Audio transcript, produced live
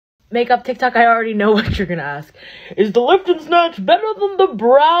makeup TikTok, I already know what you're gonna ask. Is the Lift and Snatch better than the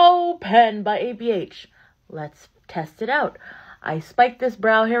Brow Pen by ABH? Let's test it out. I spiked this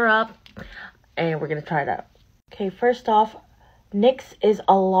brow hair up, and we're gonna try it out. Okay, first off, NYX is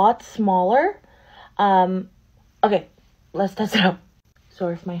a lot smaller. Okay, let's test it out.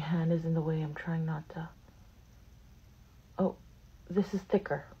 Sorry if my hand is in the way. I'm trying not to. Oh, this is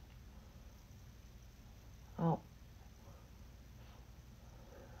thicker. Oh.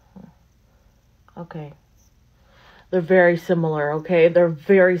 Okay. They're very similar, okay? They're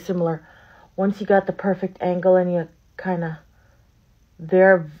very similar. Once you got the perfect angle and you kind of...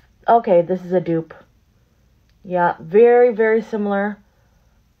 Okay, this is a dupe. Yeah, very, very similar.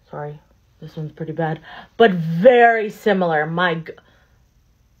 Sorry, this one's pretty bad. But very similar.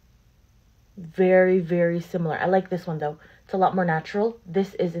 Very, very similar. I like this one, though. It's a lot more natural.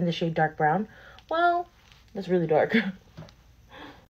 This is in the shade dark brown. Well, that's really dark.